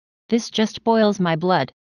This just boils my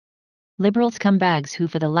blood. Liberal scumbags who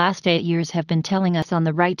for the last 8 years have been telling us on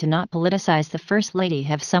the right to not politicize the First Lady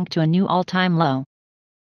have sunk to a new all-time low.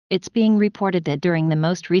 It's being reported that during the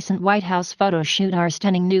most recent White House photo shoot our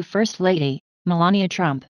stunning new First Lady, Melania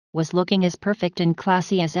Trump, was looking as perfect and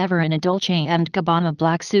classy as ever in a Dolce and Gabbana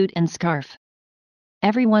black suit and scarf.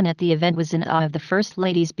 Everyone at the event was in awe of the First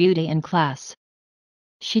Lady's beauty and class.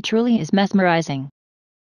 She truly is mesmerizing.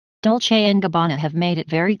 Dolce and Gabbana have made it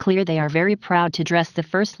very clear they are very proud to dress the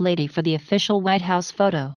First Lady for the official White House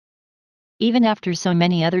photo. Even after so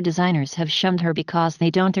many other designers have shunned her because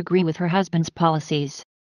they don't agree with her husband's policies.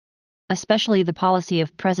 Especially the policy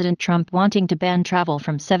of President Trump wanting to ban travel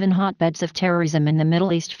from 7 hotbeds of terrorism in the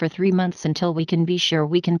Middle East for 3 months until we can be sure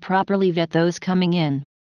we can properly vet those coming in.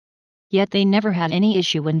 Yet they never had any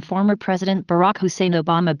issue when former President Barack Hussein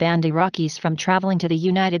Obama banned Iraqis from traveling to the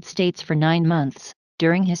United States for 9 months,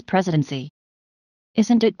 during his presidency.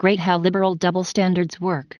 Isn't it great how liberal double standards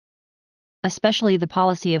work? Especially the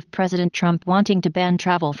policy of President Trump wanting to ban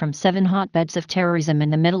travel from 7 hotbeds of terrorism in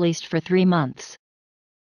the Middle East for 3 months.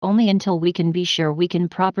 Only until we can be sure we can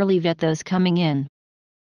properly vet those coming in.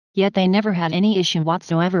 Yet they never had any issue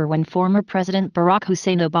whatsoever when former President Barack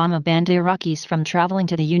Hussein Obama banned Iraqis from traveling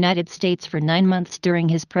to the United States for 9 months during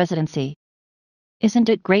his presidency. Isn't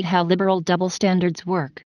it great how liberal double standards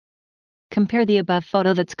work? Compare the above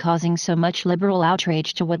photo that's causing so much liberal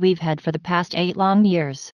outrage to what we've had for the past 8 long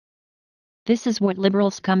years. This is what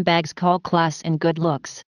liberal scumbags call class and good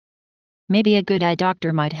looks. Maybe a good eye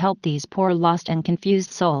doctor might help these poor lost and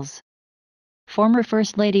confused souls. Former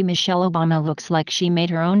First Lady Michelle Obama looks like she made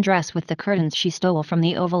her own dress with the curtains she stole from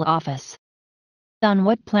the Oval Office. On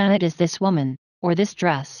what planet is this woman, or this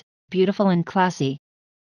dress, beautiful and classy?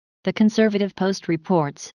 The Conservative Post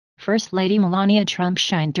reports, First Lady Melania Trump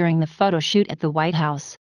shined during the photo shoot at the White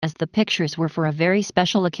House, as the pictures were for a very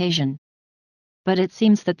special occasion. But it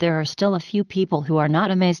seems that there are still a few people who are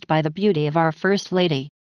not amazed by the beauty of our First Lady.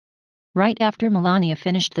 Right after Melania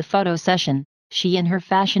finished the photo session, she and her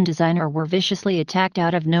fashion designer were viciously attacked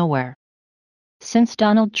out of nowhere. Since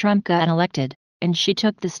Donald Trump got elected, and she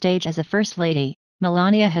took the stage as a First Lady,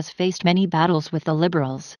 Melania has faced many battles with the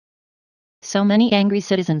liberals. So many angry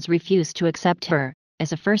citizens refuse to accept her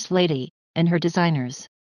as a First Lady, and her designers.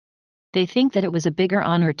 They think that it was a bigger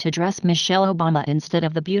honor to dress Michelle Obama instead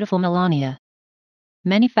of the beautiful Melania.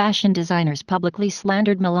 Many fashion designers publicly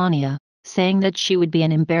slandered Melania, saying that she would be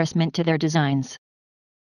an embarrassment to their designs.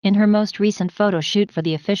 In her most recent photo shoot for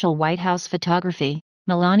the official White House photography,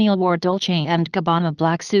 Melania wore Dolce and Gabbana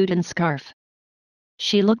black suit and scarf.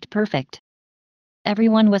 She looked perfect.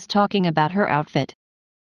 Everyone was talking about her outfit.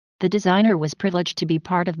 The designer was privileged to be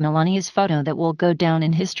part of Melania's photo that will go down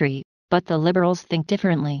in history, but the liberals think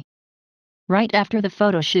differently. Right after the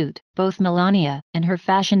photo shoot, both Melania and her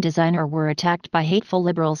fashion designer were attacked by hateful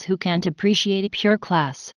liberals who can't appreciate pure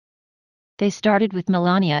class. They started with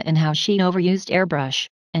Melania and how she overused airbrush,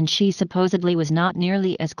 and she supposedly was not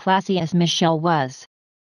nearly as classy as Michelle was.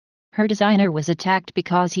 Her designer was attacked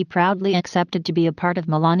because he proudly accepted to be a part of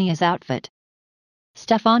Melania's outfit.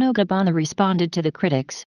 Stefano Gabbana responded to the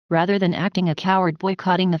critics, rather than acting a coward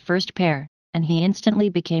boycotting the first pair, and he instantly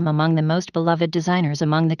became among the most beloved designers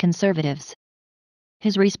among the conservatives.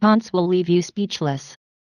 His response will leave you speechless.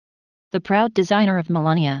 The proud designer of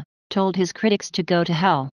Melania told his critics to go to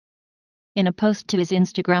hell. In a post to his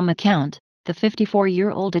Instagram account, the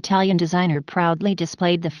 54-year-old Italian designer proudly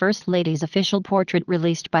displayed the First Lady's official portrait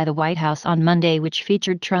released by the White House on Monday, which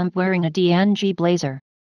featured Trump wearing a DNG blazer.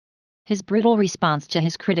 His brutal response to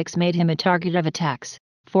his critics made him a target of attacks,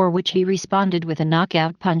 for which he responded with a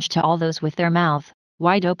knockout punch to all those with their mouth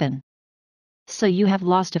wide open. So you have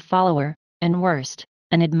lost a follower, and worst,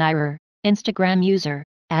 an admirer. Instagram user,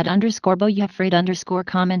 @_boyafraid_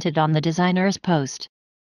 commented on the designer's post.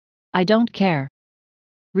 I don't care.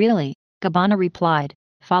 Really, Gabbana replied,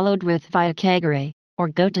 followed with Via Cagare, or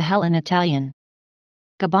go to hell in Italian.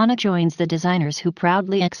 Gabbana joins the designers who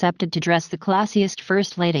proudly accepted to dress the classiest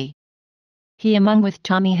First Lady. He, along with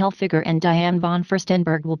Tommy Hilfiger and Diane von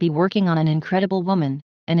Furstenberg, will be working on An Incredible Woman,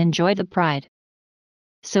 and enjoy the pride.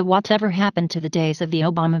 So whatever happened to the days of the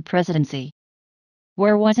Obama presidency?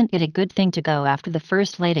 Where wasn't it a good thing to go after the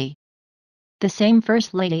First Lady? The same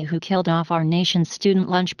First Lady who killed off our nation's student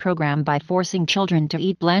lunch program by forcing children to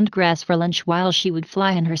eat bland grass for lunch while she would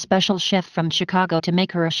fly in her special chef from Chicago to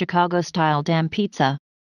make her a Chicago-style damn pizza.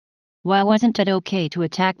 Why wasn't it okay to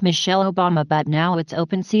attack Michelle Obama, but now it's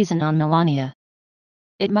open season on Melania?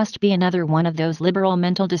 It must be another one of those liberal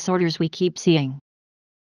mental disorders we keep seeing.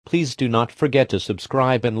 Please do not forget to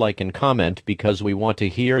subscribe and like and comment because we want to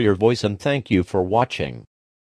hear your voice, and thank you for watching.